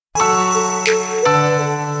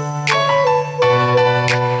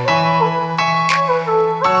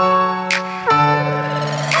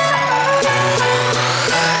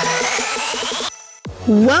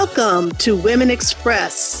Welcome to Women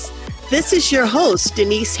Express. This is your host,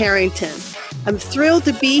 Denise Harrington. I'm thrilled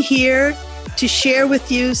to be here to share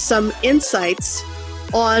with you some insights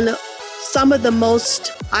on some of the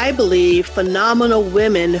most, I believe, phenomenal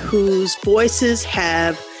women whose voices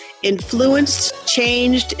have influenced,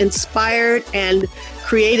 changed, inspired, and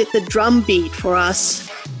created the drumbeat for us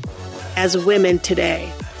as women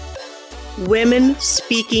today. Women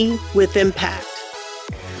speaking with impact.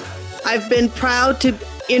 I've been proud to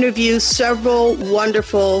interview several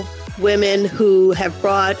wonderful women who have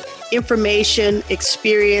brought information,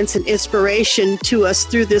 experience, and inspiration to us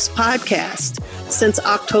through this podcast since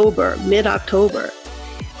October, mid-October.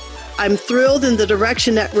 I'm thrilled in the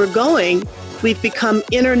direction that we're going. We've become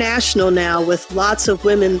international now with lots of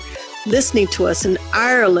women listening to us in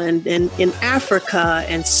Ireland and in Africa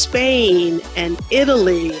and Spain and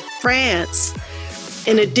Italy, France,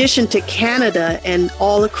 in addition to Canada and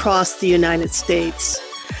all across the United States.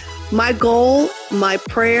 My goal, my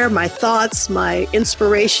prayer, my thoughts, my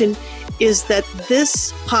inspiration is that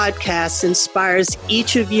this podcast inspires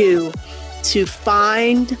each of you to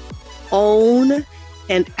find, own,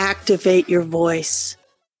 and activate your voice.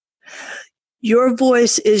 Your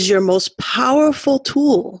voice is your most powerful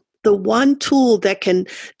tool, the one tool that can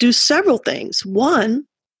do several things. One,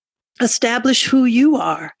 establish who you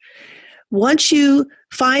are. Once you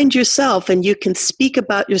find yourself and you can speak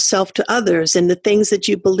about yourself to others and the things that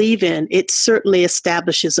you believe in, it certainly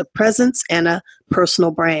establishes a presence and a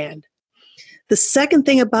personal brand. The second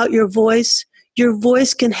thing about your voice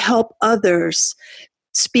can help others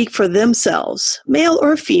speak for themselves, male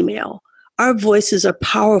or female. Our voices are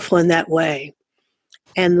powerful in that way.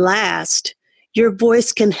 And last, your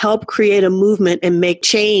voice can help create a movement and make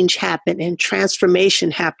change happen and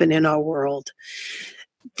transformation happen in our world.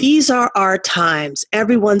 These are our times.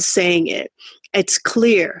 Everyone's saying it. It's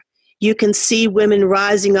clear. You can see women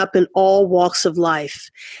rising up in all walks of life.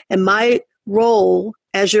 And my role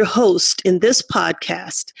as your host in this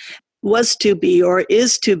podcast was to be, or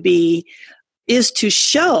is to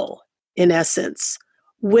show, in essence,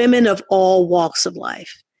 women of all walks of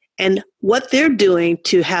life and what they're doing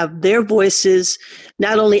to have their voices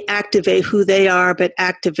not only activate who they are, but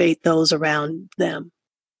activate those around them.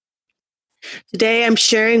 Today, I'm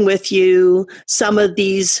sharing with you some of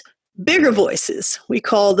these bigger voices. We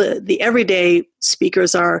call the everyday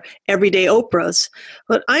speakers our everyday Oprahs.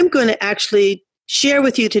 But I'm going to actually share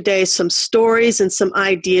with you today some stories and some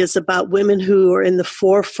ideas about women who are in the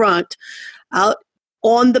forefront, out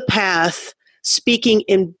on the path, speaking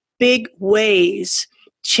in big ways,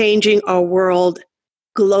 changing our world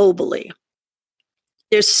globally.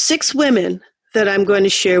 There's 6 women that I'm going to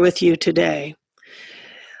share with you today.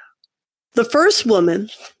 The first woman,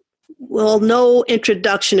 well, no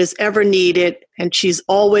introduction is ever needed, and she's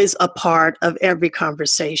always a part of every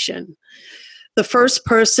conversation. The first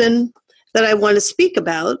person that I want to speak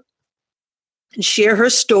about and share her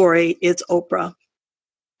story is Oprah.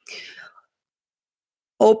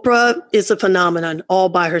 Oprah is a phenomenon all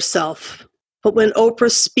by herself. But when Oprah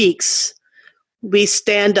speaks, we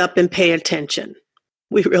stand up and pay attention.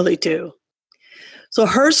 We really do. So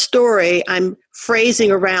her story, I'm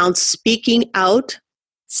phrasing around speaking out,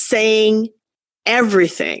 saying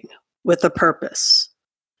everything with a purpose.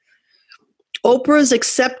 Oprah's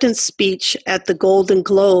acceptance speech at the Golden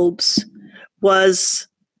Globes was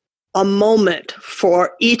a moment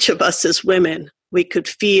for each of us as women. We could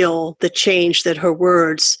feel the change that her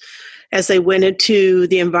words, as they went into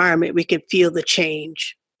the environment, we could feel the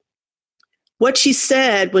change. What she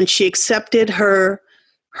said when she accepted her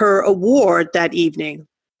award that evening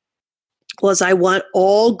was, "I want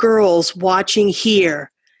all girls watching here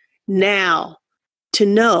now to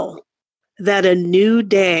know that a new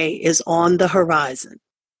day is on the horizon.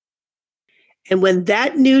 And when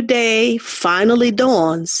that new day finally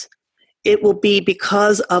dawns, it will be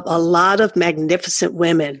because of a lot of magnificent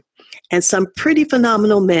women and some pretty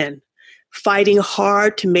phenomenal men fighting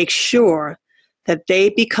hard to make sure that they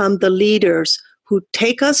become the leaders who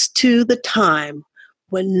take us to the time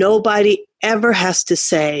when nobody ever has to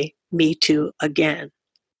say, 'Me too' again."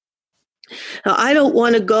 Now, I don't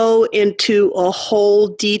want to go into a whole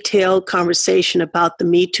detailed conversation about the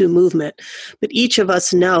Me Too movement, but each of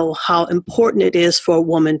us know how important it is for a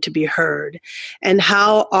woman to be heard and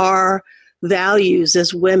how our values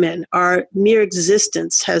as women, our mere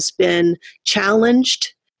existence has been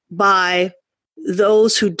challenged by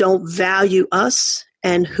those who don't value us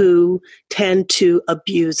and who tend to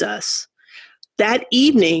abuse us. That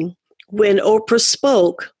evening, when Oprah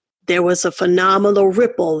spoke, there was a phenomenal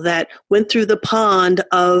ripple that went through the pond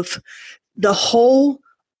of the whole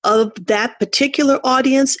of that particular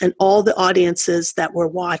audience and all the audiences that were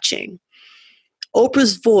watching.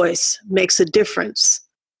 Oprah's voice makes a difference.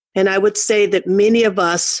 And I would say that many of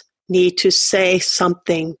us need to say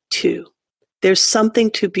something too. There's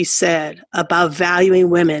something to be said about valuing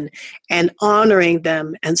women and honoring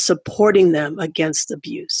them and supporting them against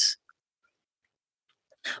abuse.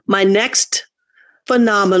 My next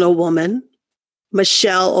phenomenal woman,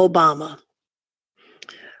 Michelle Obama.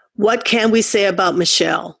 What can we say about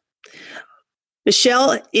Michelle?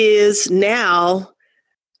 Michelle is now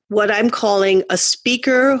what I'm calling a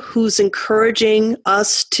speaker who's encouraging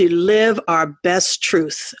us to live our best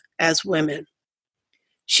truth as women.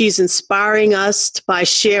 She's inspiring us by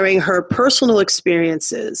sharing her personal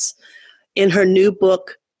experiences in her new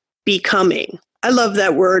book, Becoming. I love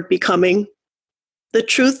that word, becoming. The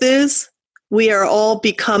truth is, we are all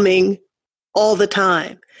becoming all the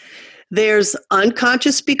time. There's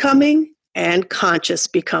unconscious becoming and conscious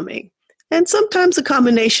becoming, and sometimes a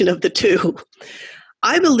combination of the two.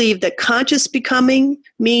 I believe that conscious becoming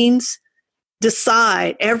means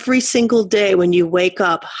decide every single day when you wake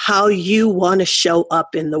up how you want to show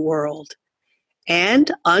up in the world.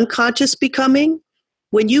 And unconscious becoming,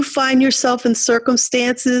 when you find yourself in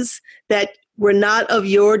circumstances that were not of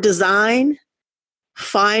your design,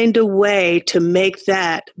 find a way to make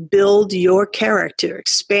that build your character,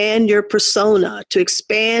 expand your persona, to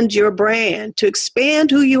expand your brand, to expand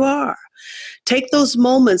who you are. Take those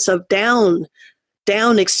moments of down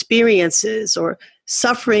experiences or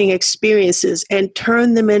suffering experiences and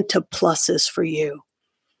turn them into pluses for you.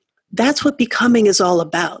 That's what becoming is all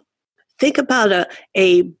about. Think about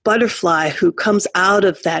a butterfly who comes out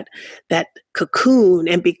of that cocoon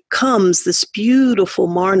and becomes this beautiful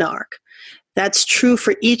monarch. That's true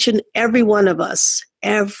for each and every one of us.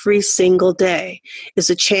 Every single day is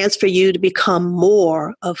a chance for you to become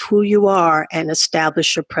more of who you are and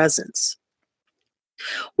establish your presence.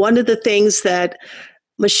 One of the things that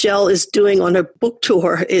Michelle is doing on her book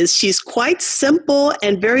tour is she's quite simple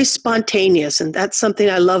and very spontaneous, and that's something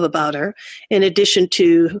I love about her, in addition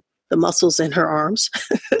to the muscles in her arms.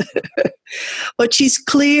 But she's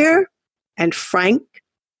clear and frank.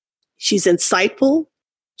 She's insightful.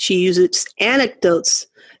 She uses anecdotes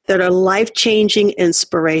that are life-changing,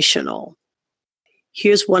 inspirational.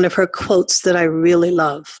 Here's one of her quotes that I really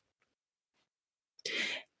love.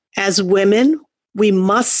 As women, we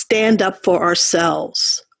must stand up for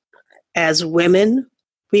ourselves. As women,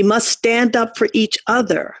 we must stand up for each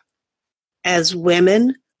other. As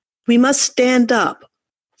women, we must stand up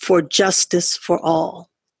for justice for all.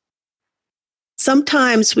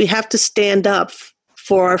 Sometimes we have to stand up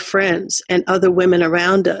for our friends and other women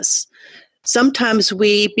around us. Sometimes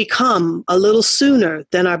we become a little sooner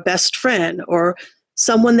than our best friend or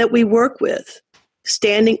someone that we work with.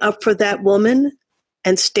 Standing up for that woman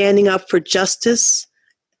and standing up for justice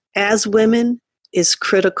as women is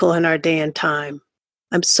critical in our day and time.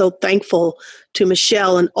 I'm so thankful to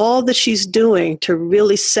Michelle and all that she's doing to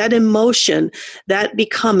really set in motion that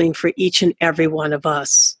becoming for each and every one of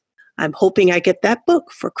us. I'm hoping I get that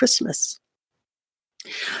book for Christmas.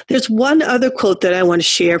 There's one other quote that I want to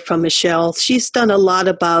share from Michelle. She's done a lot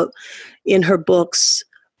in her book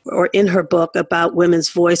about women's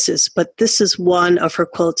voices, but this is one of her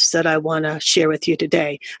quotes that I want to share with you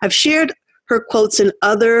today. I've shared her quotes in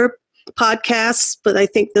other podcasts, but I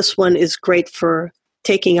think this one is great for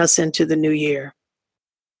taking us into the new year.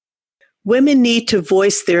 Women need to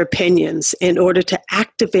voice their opinions in order to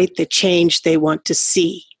activate the change they want to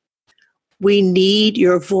see. We need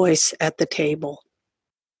your voice at the table.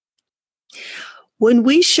 When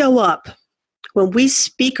we show up, when we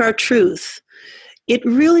speak our truth, it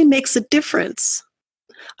really makes a difference.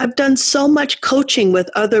 I've done so much coaching with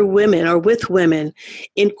other women or with women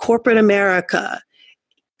in corporate America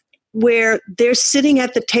where they're sitting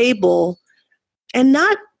at the table and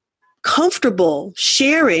not comfortable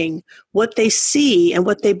sharing what they see and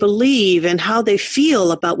what they believe and how they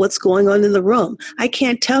feel about what's going on in the room. I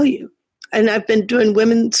can't tell you. And I've been doing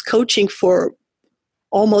women's coaching for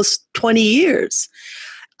almost 20 years.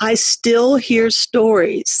 I still hear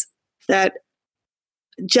stories that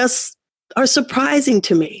just are surprising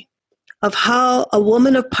to me of how a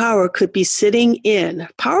woman of power could be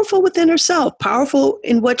powerful within herself, powerful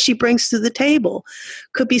in what she brings to the table,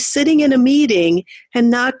 could be sitting in a meeting and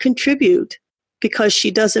not contribute because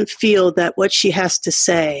she doesn't feel that what she has to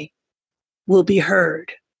say will be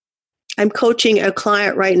heard. I'm coaching a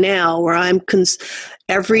client right now where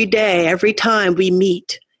every day, every time we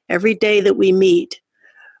meet, every day that we meet,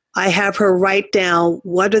 I have her write down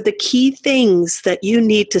what are the key things that you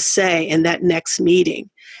need to say in that next meeting.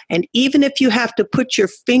 And even if you have to put your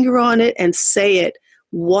finger on it and say it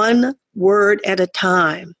one word at a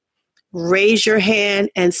time. Raise your hand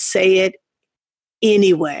and say it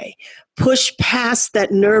anyway. Push past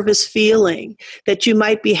that nervous feeling that you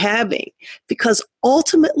might be having, because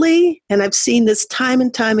ultimately, and I've seen this time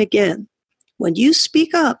and time again, when you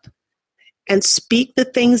speak up and speak the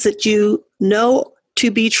things that you know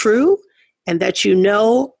to be true and that you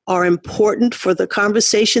know are important for the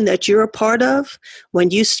conversation that you're a part of,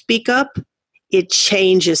 when you speak up, it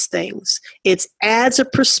changes things. It adds a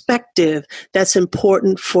perspective that's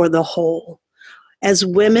important for the whole. As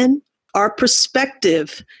women, our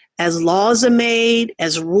perspective, as laws are made,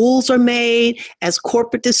 as rules are made, as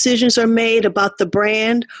corporate decisions are made about the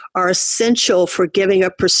brand, are essential for giving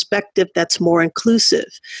a perspective that's more inclusive.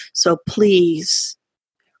 So please,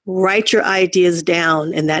 write your ideas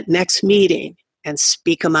down in that next meeting and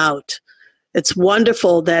speak them out. It's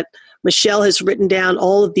wonderful that Michelle has written down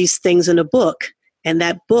all of these things in a book, and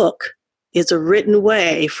that book is a written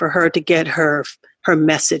way for her to get her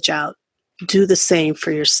message out. Do the same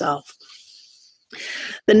for yourself.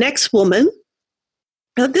 The next woman,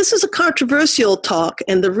 now this is a controversial talk,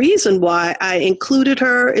 and the reason why I included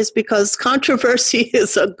her is because controversy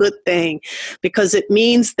is a good thing, because it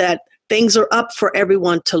means that things are up for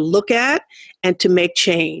everyone to look at and to make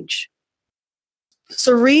change.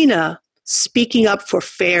 Serena, speaking up for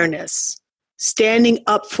fairness, standing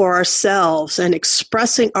up for ourselves and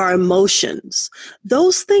expressing our emotions,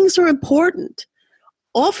 those things are important.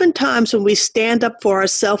 Oftentimes when we stand up for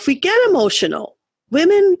ourselves, we get emotional.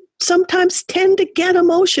 Women sometimes tend to get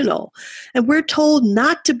emotional, and we're told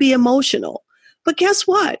not to be emotional. But guess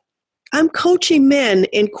what? I'm coaching men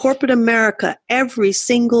in corporate America every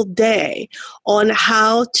single day on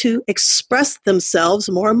how to express themselves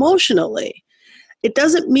more emotionally. It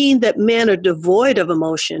doesn't mean that men are devoid of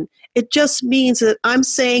emotion. It just means that I'm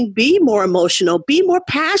saying be more emotional, be more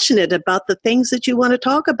passionate about the things that you want to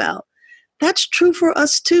talk about. That's true for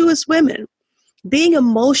us too as women. Being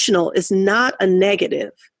emotional is not a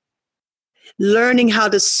negative. Learning how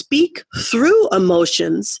to speak through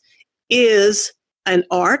emotions is an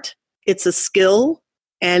art, it's a skill,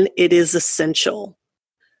 and it is essential.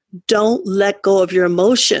 Don't let go of your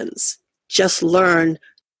emotions. Just learn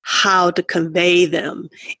how to convey them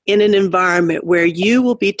in an environment where you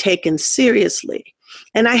will be taken seriously.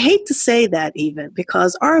 And I hate to say that even,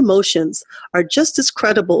 because our emotions are just as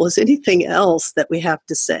credible as anything else that we have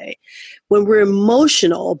to say. When we're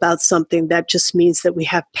emotional about something, that just means that we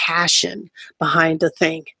have passion behind a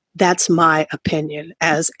thing. That's my opinion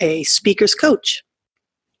as a speaker's coach.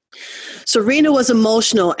 Serena was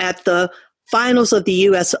emotional at the finals of the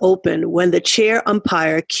U.S. Open when the chair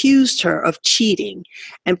umpire accused her of cheating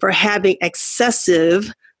and for having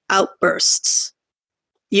excessive outbursts.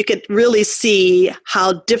 You could really see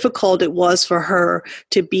how difficult it was for her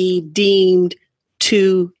to be deemed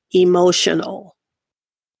too emotional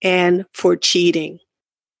and for cheating.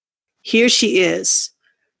 Here she is.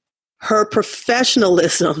 Her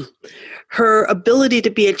professionalism, her ability to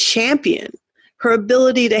be a champion, her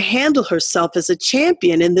ability to handle herself as a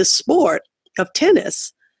champion in this sport of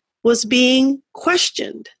tennis was being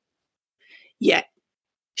questioned. Yet,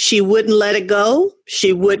 she wouldn't let it go.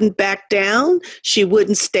 She wouldn't back down. She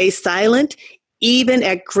wouldn't stay silent, even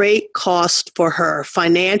at great cost for her,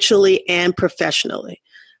 financially and professionally.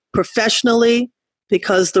 Professionally,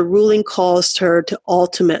 because the ruling caused her to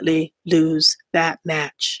ultimately lose that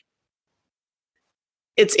match.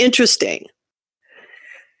 It's interesting.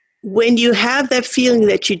 When you have that feeling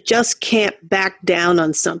that you just can't back down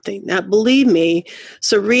on something. Now, believe me,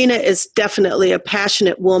 Serena is definitely a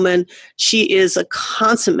passionate woman. She is a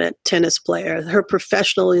consummate tennis player. Her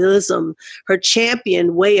professionalism, her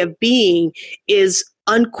champion way of being is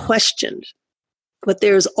unquestioned. But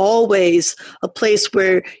there's always a place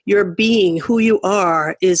where your being, who you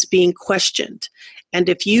are, is being questioned. And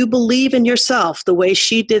if you believe in yourself the way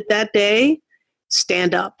she did that day,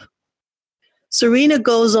 stand up. Serena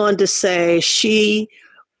goes on to say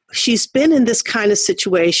she's been in this kind of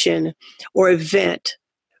situation or event,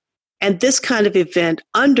 and this kind of event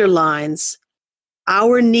underlines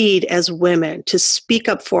our need as women to speak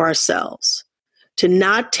up for ourselves, to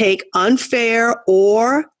not take unfair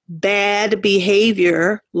or bad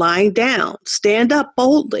behavior lying down. Stand up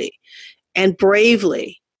boldly and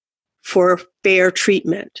bravely for fair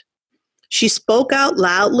treatment. She spoke out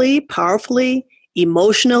loudly, powerfully,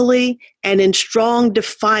 emotionally, and in strong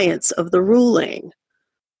defiance of the ruling.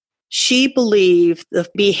 She believed the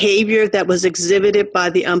behavior that was exhibited by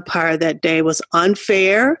the umpire that day was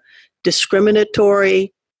unfair,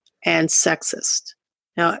 discriminatory, and sexist.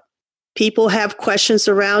 Now, People have questions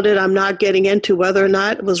around it. I'm not getting into whether or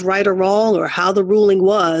not it was right or wrong or how the ruling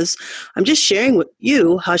was. I'm just sharing with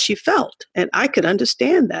you how she felt, and I could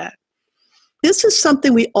understand that. This is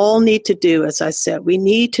something we all need to do, as I said. We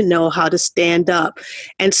need to know how to stand up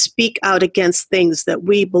and speak out against things that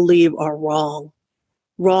we believe are wrong.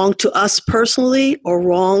 Wrong to us personally or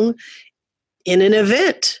wrong in an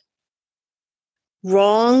event.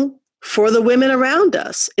 Wrong for the women around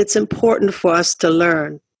us. It's important for us to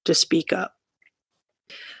learn to speak up.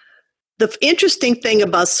 The interesting thing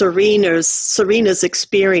about Serena's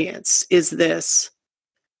experience is this.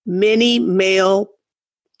 Many male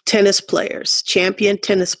tennis players, champion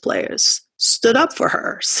tennis players, stood up for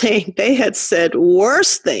her, saying they had said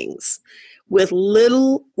worse things with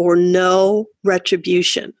little or no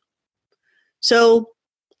retribution. So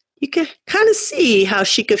you can kind of see how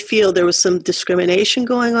she could feel there was some discrimination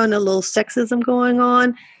going on, a little sexism going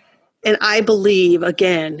on. And I believe,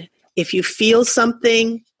 again, if you feel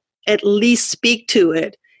something, at least speak to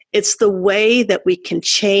it. It's the way that we can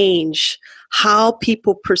change how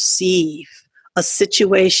people perceive a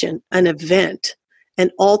situation, an event,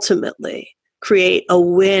 and ultimately create a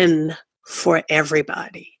win for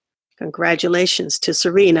everybody. Congratulations to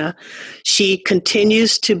Serena. She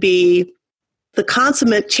continues to be the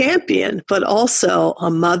consummate champion, but also a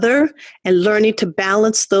mother, and learning to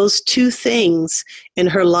balance those two things in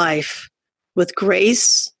her life with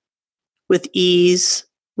grace, with ease,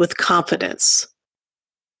 with confidence.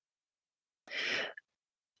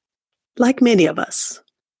 Like many of us,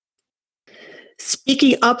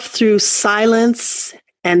 speaking up through silence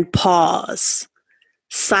and pause.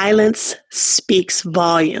 Silence speaks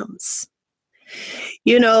volumes.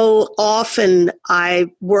 You know, often I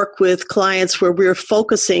work with clients where we're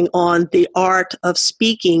focusing on the art of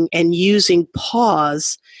speaking and using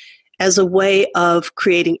pause as a way of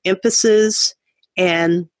creating emphasis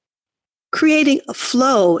and creating a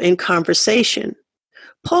flow in conversation.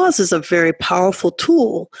 Pause is a very powerful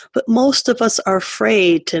tool, but most of us are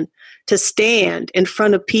afraid to stand in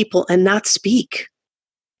front of people and not speak.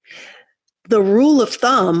 The rule of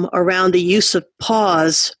thumb around the use of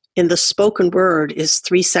pause in the spoken word is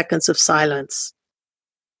 3 seconds of silence.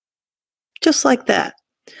 Just like that.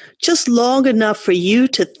 Just long enough for you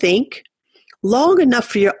to think, long enough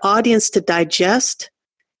for your audience to digest,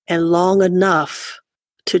 and long enough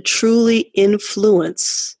to truly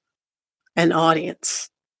influence an audience.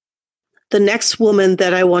 The next woman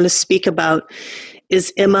that I want to speak about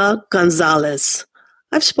is Emma Gonzalez.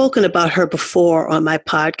 I've spoken about her before on my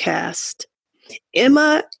podcast.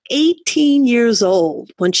 Emma, 18 years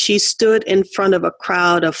old, when she stood in front of a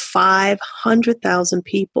crowd of 500,000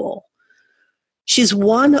 people. She's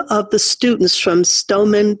one of the students from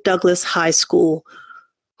Stoneman Douglas High School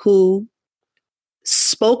who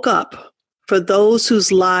spoke up for those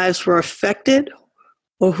whose lives were affected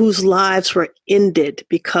or whose lives were ended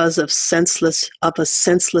because of a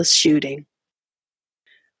senseless shooting.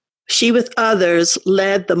 She, with others,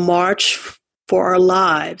 led the March for Our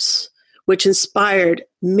Lives, which inspired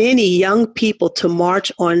many young people to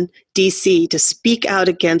march on D.C. to speak out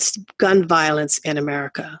against gun violence in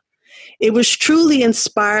America. It was truly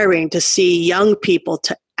inspiring to see young people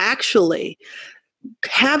to actually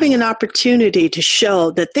having an opportunity to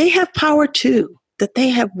show that they have power too, that they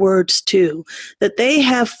have words too, that they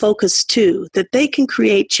have focus too, that they can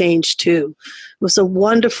create change too. It was a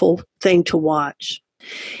wonderful thing to watch.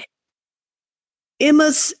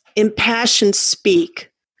 Emma's impassioned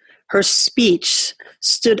her speech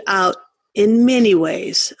stood out in many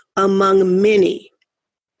ways, among many.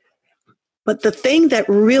 But the thing that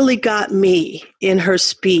really got me in her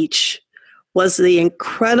speech was the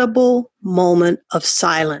incredible moment of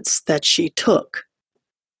silence that she took.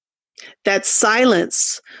 That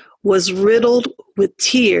silence was riddled with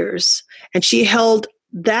tears, and she held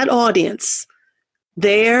that audience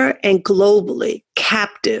there and globally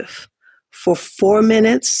captive for 4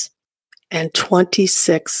 minutes and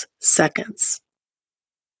 26 seconds.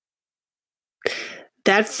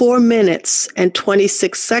 That 4 minutes and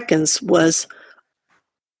 26 seconds was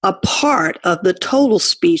a part of the total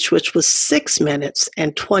speech, which was 6 minutes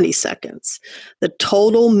and 20 seconds. The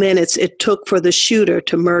total minutes it took for the shooter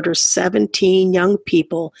to murder 17 young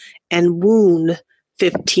people and wound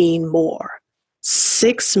 15 more.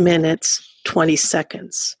 6 minutes, 20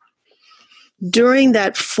 seconds. During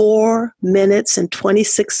that 4 minutes and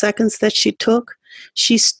 26 seconds that she took,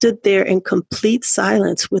 she stood there in complete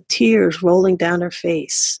silence with tears rolling down her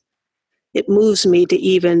face. It moves me to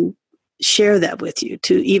even share that with you,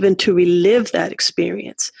 to relive that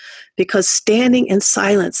experience, because standing in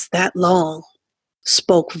silence that long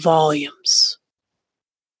spoke volumes.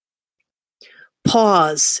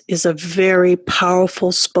 Pause is a very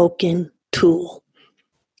powerful spoken tool.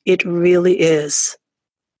 It really is.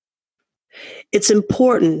 It's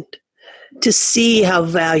important to see how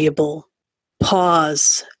valuable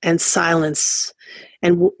pause and silence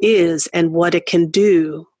is and what it can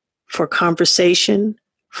do for conversation,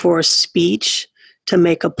 for speech, to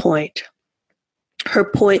make a point. Her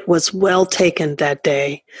point was well taken that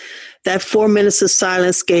day. That 4 minutes of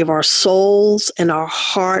silence gave our souls and our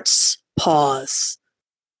hearts pause.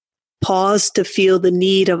 Pause to feel the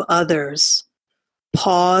need of others.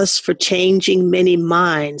 Pause for changing many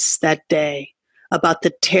minds that day about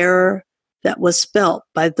the terror that was felt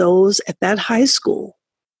by those at that high school.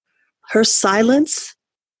 Her silence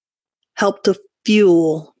helped to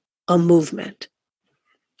fuel a movement.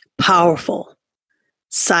 Powerful.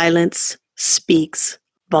 Silence speaks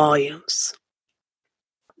volumes.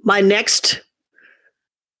 My next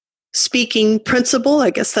speaking principle, I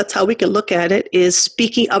guess that's how we can look at it, is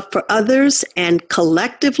speaking up for others and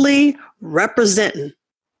collectively representing.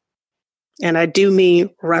 And I do mean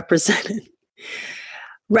representing.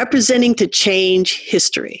 Representing to change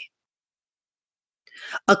history.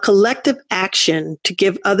 A collective action to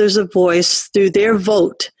give others a voice through their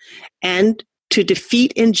vote and to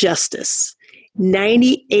defeat injustice.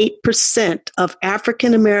 98% of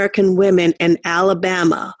African American women in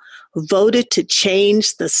Alabama voted to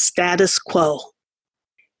change the status quo.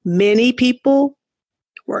 Many people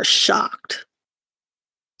were shocked.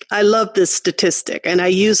 I love this statistic, and I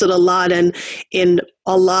use it a lot in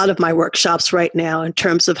a lot of my workshops right now in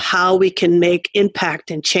terms of how we can make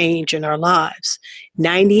impact and change in our lives.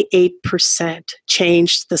 98%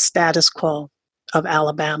 changed the status quo of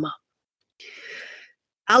Alabama.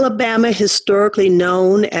 Alabama, historically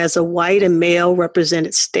known as a white and male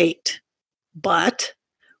represented state, but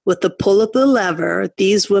with the pull of the lever,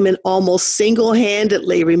 these women almost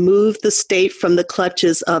single-handedly removed the state from the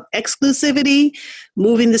clutches of exclusivity,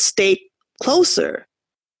 moving the state closer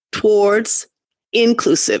towards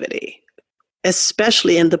inclusivity,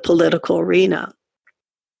 especially in the political arena.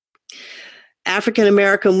 African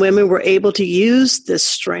American women were able to use this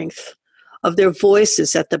strength of their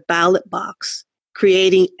voices at the ballot box,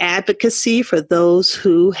 creating advocacy for those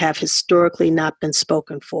who have historically not been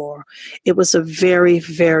spoken for. It was a very,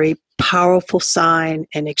 very powerful sign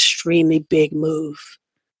and extremely big move.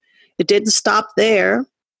 It didn't stop there.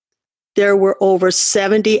 There were over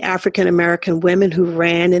 70 African American women who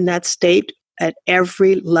ran in that state at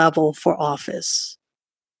every level for office.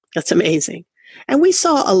 That's amazing. And we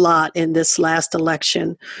saw a lot in this last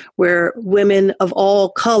election where women of all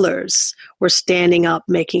colors were standing up,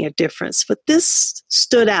 making a difference. But this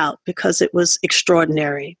stood out because it was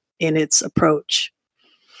extraordinary in its approach.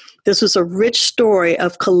 This was a rich story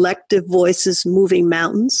of collective voices moving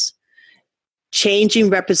mountains, changing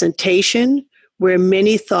representation where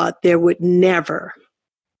many thought there would never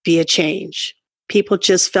be a change. People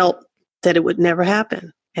just felt that it would never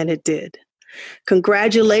happen, and it did.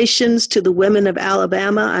 Congratulations to the women of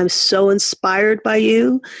Alabama. I'm so inspired by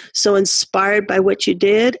you, so inspired by what you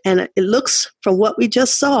did. And it looks from what we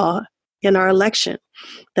just saw in our election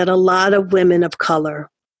that a lot of women of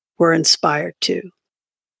color were inspired too.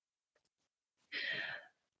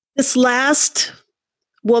 This last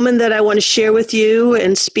woman that I want to share with you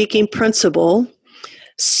in speaking principle,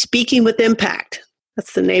 Speaking with Impact.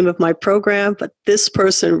 That's the name of my program, but this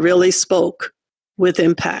person really spoke with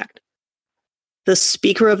impact. The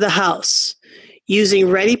Speaker of the House, using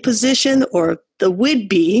ready position or the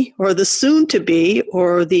would-be or the soon-to-be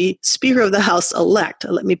or the Speaker of the House-elect.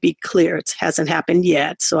 Let me be clear, it hasn't happened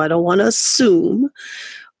yet, so I don't want to assume,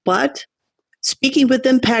 but speaking with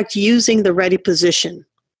impact using the ready position,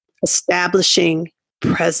 establishing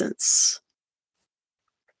presence.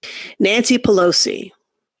 Nancy Pelosi,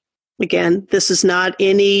 again, this is not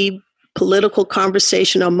any political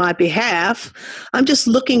conversation on my behalf. I'm just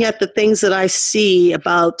looking at the things that I see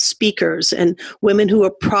about speakers and women who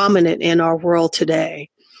are prominent in our world today.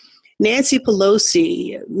 Nancy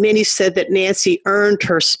Pelosi, many said that Nancy earned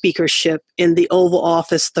her speakership in the Oval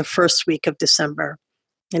Office the first week of December.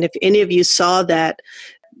 And if any of you saw that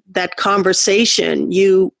conversation,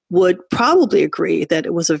 you would probably agree that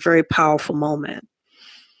it was a very powerful moment.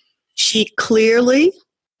 She clearly,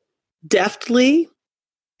 deftly,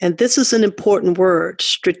 and this is an important word,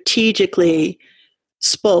 strategically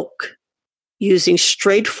spoke using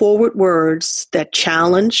straightforward words that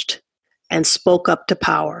challenged and spoke up to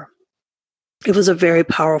power. It was a very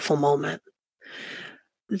powerful moment.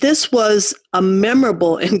 This was a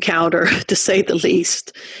memorable encounter, to say the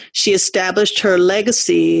least. She established her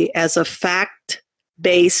legacy as a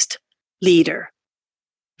fact-based leader.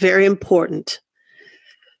 Very important.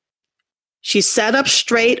 She sat up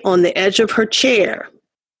straight on the edge of her chair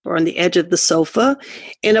or on the edge of the sofa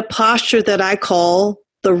in a posture that I call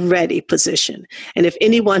the ready position. And if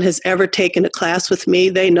anyone has ever taken a class with me,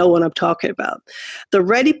 they know what I'm talking about. The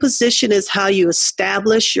ready position is how you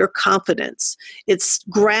establish your confidence. It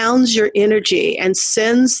grounds your energy and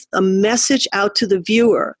sends a message out to the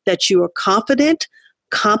viewer that you are confident,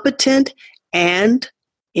 competent, and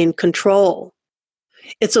in control.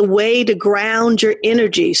 It's a way to ground your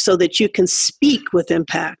energy so that you can speak with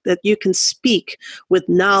impact, that you can speak with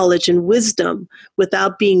knowledge and wisdom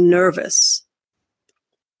without being nervous.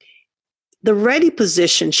 The ready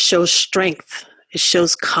position shows strength. It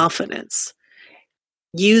shows confidence.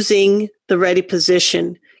 Using the ready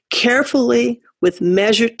position carefully with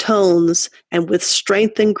measured tones and with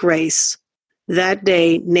strength and grace, that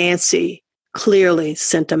day Nancy clearly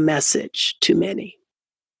sent a message to many.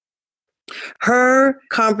 Her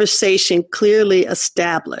conversation clearly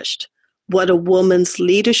established what a woman's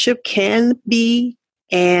leadership can be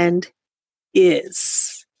and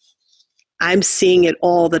is. I'm seeing it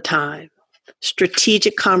all the time.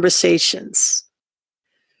 Strategic conversations.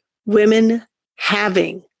 Women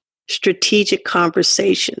having strategic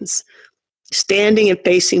conversations, standing and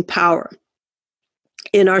facing power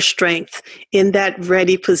in our strength, in that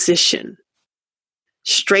ready position.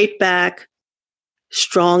 Straight back,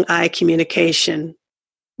 strong eye communication,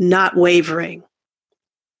 not wavering.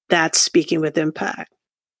 That's speaking with impact.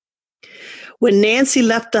 When Nancy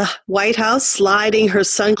left the White House, sliding her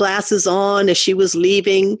sunglasses on as she was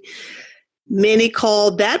leaving, many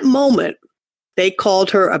called that moment, they called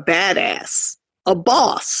her a badass, a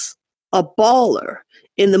boss, a baller,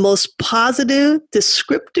 in the most positive,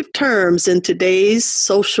 descriptive terms in today's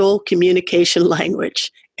social communication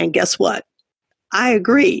language. And guess what? I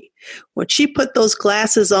agree. When she put those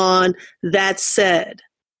glasses on, that said,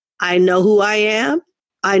 I know who I am.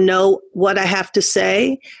 I know what I have to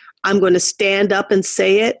say. I'm going to stand up and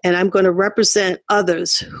say it, and I'm going to represent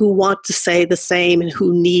others who want to say the same and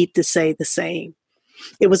who need to say the same.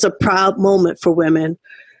 It was a proud moment for women,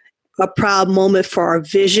 a proud moment for our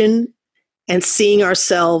vision and seeing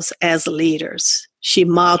ourselves as leaders. She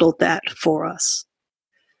modeled that for us.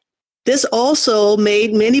 This also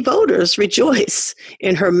made many voters rejoice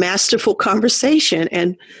in her masterful conversation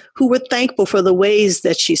and who were thankful for the ways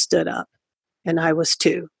that she stood up. And I was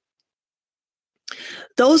too.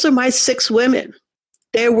 Those are my 6 women.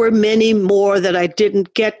 There were many more that I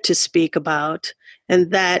didn't get to speak about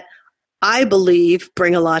and that I believe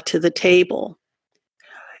bring a lot to the table.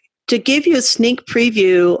 To give you a sneak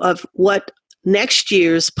preview of what next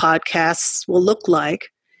year's podcasts will look like,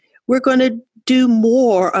 we're going to do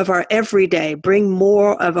more of our everyday, bring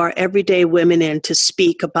more of our everyday women in to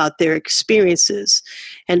speak about their experiences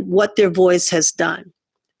and what their voice has done.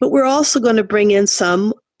 But we're also going to bring in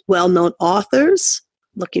some well-known authors.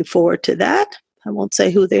 Looking forward to that. I won't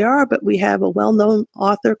say who they are, but we have a well-known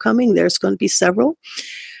author coming. There's going to be several.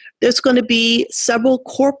 There's going to be several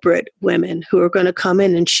corporate women who are going to come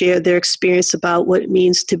in and share their experience about what it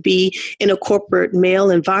means to be in a corporate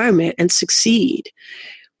male environment and succeed.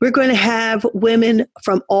 We're going to have women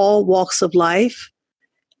from all walks of life.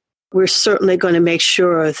 We're certainly going to make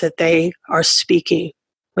sure that they are speaking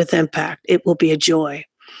with impact. It will be a joy.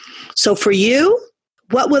 So for you,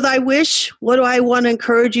 what would I wish? What do I want to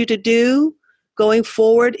encourage you to do going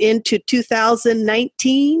forward into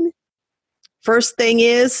 2019? First thing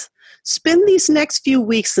is, spend these next few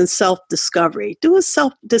weeks in self-discovery. Do a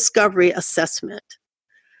self-discovery assessment.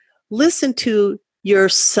 Listen to your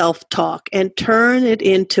self-talk and turn it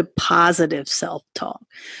into positive self-talk.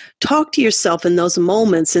 Talk to yourself in those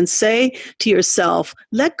moments and say to yourself,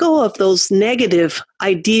 let go of those negative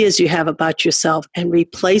ideas you have about yourself and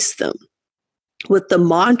replace them with the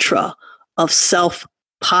mantra of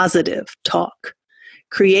self-positive talk.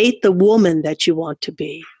 Create the woman that you want to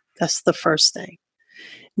be. That's the first thing.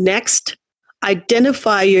 Next,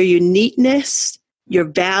 identify your uniqueness, your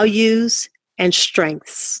values, and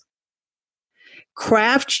strengths.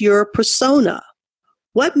 Craft your persona.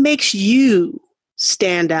 What makes you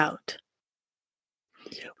stand out?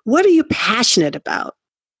 What are you passionate about?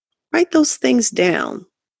 Write those things down.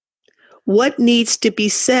 What needs to be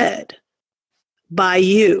said by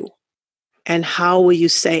you, and how will you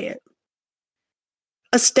say it?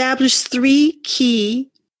 Establish 3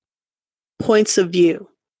 key points of view.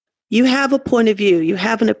 You have a point of view, you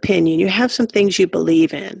have an opinion, you have some things you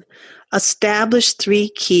believe in. Establish 3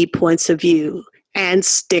 key points of view and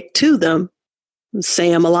stick to them and say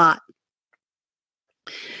them a lot.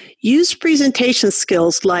 Use presentation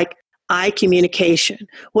skills like eye communication.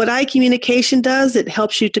 What eye communication does, it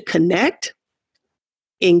helps you to connect,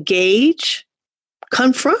 engage,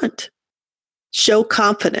 confront. Show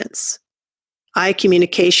confidence. Eye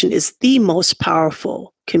communication is the most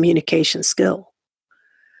powerful communication skill.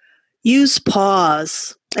 Use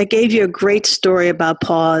pause. I gave you a great story about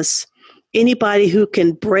pause. Anybody who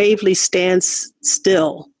can bravely stand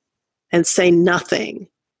still and say nothing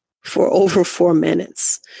for over 4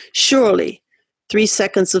 minutes. Surely, 3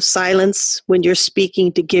 seconds of silence when you're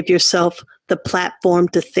speaking to give yourself the platform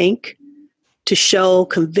to think, to show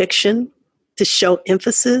conviction, to show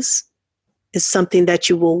emphasis is something that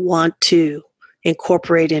you will want to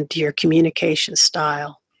incorporate into your communication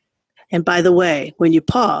style. And by the way, when you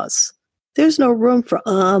pause, there's no room for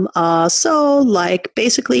so, like,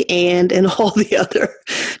 basically, and all the other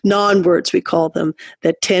non-words, we call them,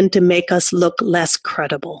 that tend to make us look less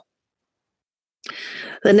credible.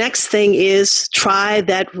 The next thing is try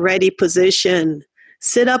that ready position.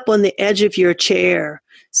 Sit up on the edge of your chair.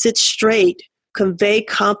 Sit straight. Convey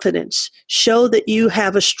confidence. Show that you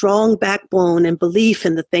have a strong backbone and belief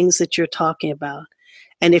in the things that you're talking about.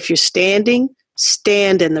 And if you're standing,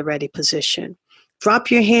 stand in the ready position. Drop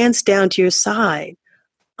your hands down to your side.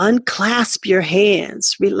 Unclasp your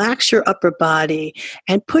hands. Relax your upper body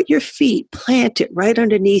and put your feet planted right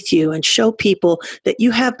underneath you and show people that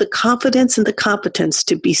you have the confidence and the competence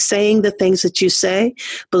to be saying the things that you say,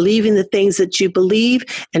 believing the things that you believe,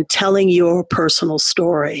 and telling your personal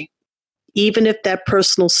story, even if that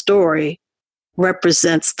personal story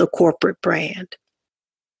represents the corporate brand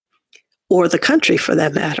or the country for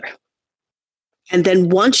that matter. And then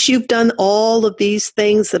once you've done all of these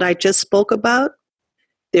things that I just spoke about,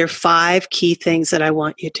 there are 5 key things that I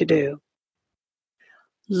want you to do.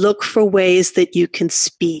 Look for ways that you can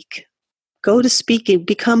speak. Go to speaking,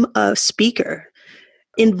 become a speaker.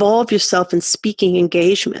 Involve yourself in speaking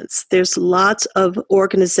engagements. There's lots of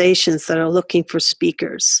organizations that are looking for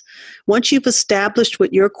speakers. Once you've established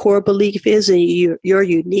what your core belief is and your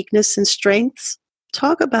uniqueness and strengths,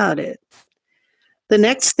 talk about it. The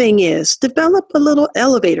next thing is develop a little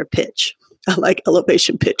elevator pitch. I like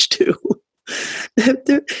elevation pitch too.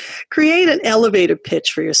 Create an elevator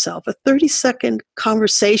pitch for yourself, a 30-second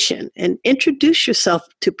conversation, and introduce yourself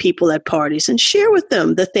to people at parties and share with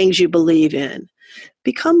them the things you believe in.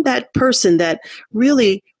 Become that person that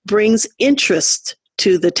really brings interest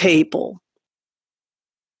to the table.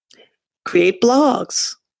 Create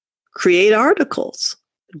blogs, create articles,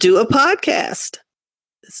 do a podcast.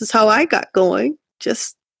 This is how I got going.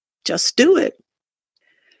 Just do it.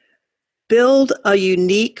 Build a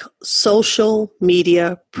unique social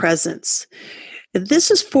media presence. This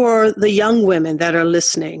is for the young women that are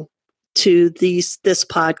listening to this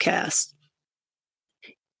podcast.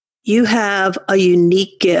 You have a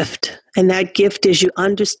unique gift, and that gift is you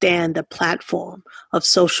understand the platform of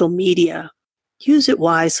social media. Use it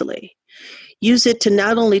wisely. Use it to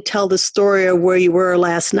not only tell the story of where you were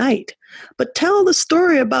last night, but tell the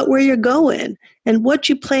story about where you're going and what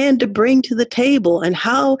you plan to bring to the table and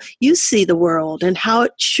how you see the world and how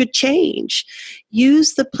it should change.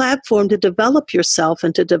 Use the platform to develop yourself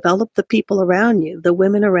and to develop the people around you, the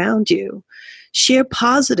women around you. Share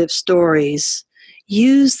positive stories.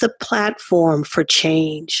 Use the platform for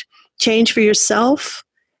change. Change for yourself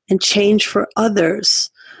and change for others.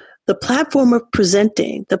 The platform of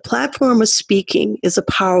presenting, the platform of speaking is a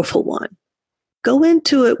powerful one. Go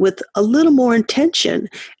into it with a little more intention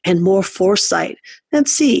and more foresight and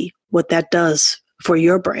see what that does for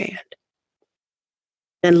your brand.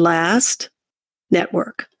 And last,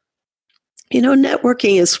 network.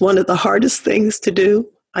 Networking is one of the hardest things to do,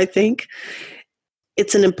 I think.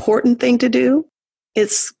 It's an important thing to do.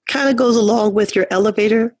 It's kind of goes along with your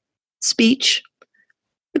elevator speech.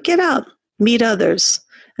 But get out, meet others.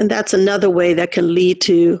 And that's another way that can lead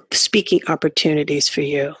to speaking opportunities for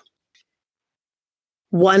you.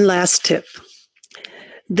 One last tip.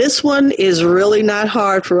 This one is really not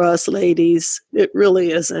hard for us ladies. It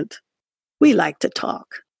really isn't. We like to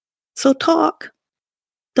talk. So talk.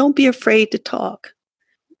 Don't be afraid to talk.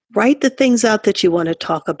 Write the things out that you want to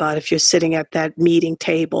talk about if you're sitting at that meeting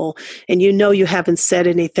table and you haven't said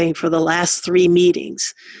anything for the last 3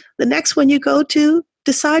 meetings. The next one you go to,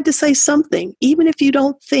 decide to say something. Even if you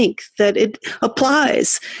don't think that it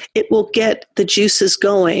applies, it will get the juices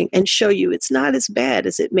going and show you it's not as bad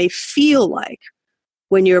as it may feel like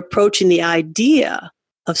when you're approaching the idea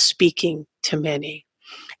of speaking to many.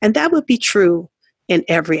 And that would be true in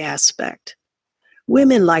every aspect.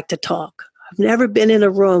 Women like to talk. I've never been in a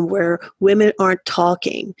room where women aren't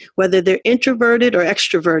talking. Whether they're introverted or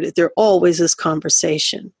extroverted, there always is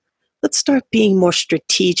conversation. Let's start being more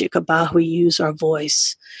strategic about how we use our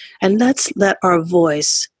voice. And let's let our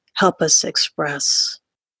voice help us express.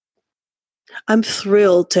 I'm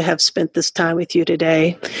thrilled to have spent this time with you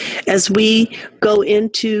today. As we go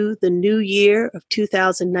into the new year of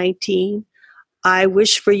 2019, I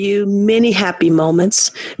wish for you many happy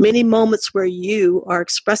moments, many moments where you are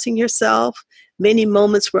expressing yourself, many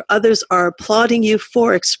moments where others are applauding you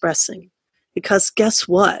for expressing. Because guess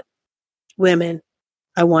what, women?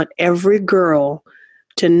 I want every girl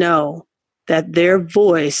to know that their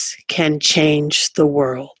voice can change the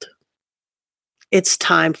world. It's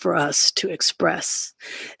time for us to express.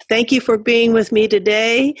 Thank you for being with me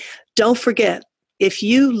today. Don't forget, if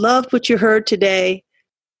you loved what you heard today,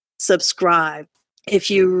 subscribe. If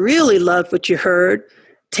you really loved what you heard,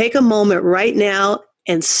 take a moment right now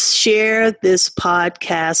and share this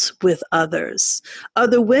podcast with others,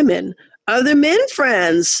 other women, other men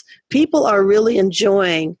friends. People are really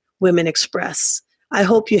enjoying Women Express. I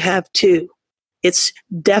hope you have too. It's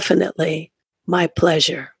definitely my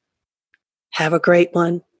pleasure. Have a great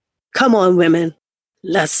one. Come on, women.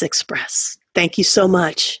 Let's express. Thank you so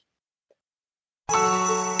much.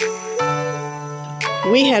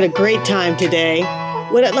 We had a great time today.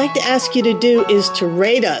 What I'd like to ask you to do is to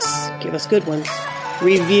rate us. Give us good ones.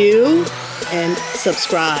 Review and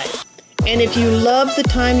subscribe. And if you loved the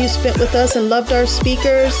time you spent with us and loved our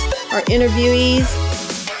speakers, our interviewees,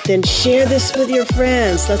 then share this with your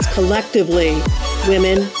friends. Let's collectively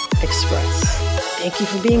Women Express. Thank you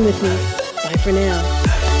for being with me. Bye for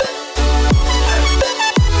now.